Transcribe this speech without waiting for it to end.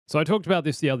So I talked about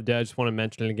this the other day. I just want to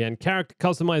mention it again. Character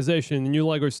customization in the new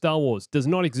LEGO Star Wars does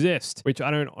not exist, which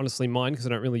I don't honestly mind because I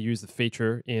don't really use the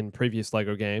feature in previous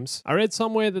LEGO games. I read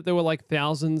somewhere that there were like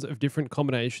thousands of different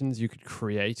combinations you could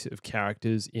create of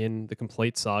characters in the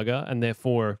complete saga, and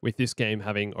therefore with this game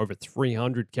having over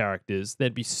 300 characters,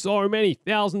 there'd be so many,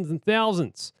 thousands and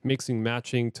thousands. Mixing,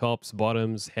 matching, tops,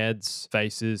 bottoms, heads,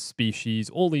 faces, species,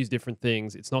 all these different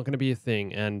things. It's not going to be a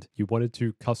thing, and you wanted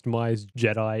to customize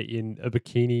Jedi in a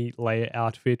bikini Leia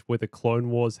outfit with a Clone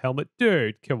Wars helmet.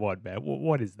 Dude, come on, man.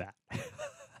 What is that?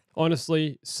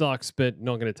 Honestly, sucks, but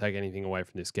not going to take anything away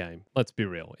from this game. Let's be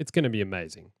real. It's going to be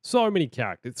amazing. So many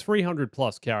characters, 300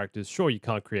 plus characters. Sure, you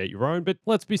can't create your own, but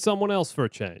let's be someone else for a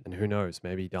change. And who knows,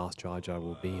 maybe Darth Jar Jar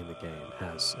will be in the game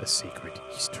as a secret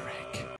Easter egg.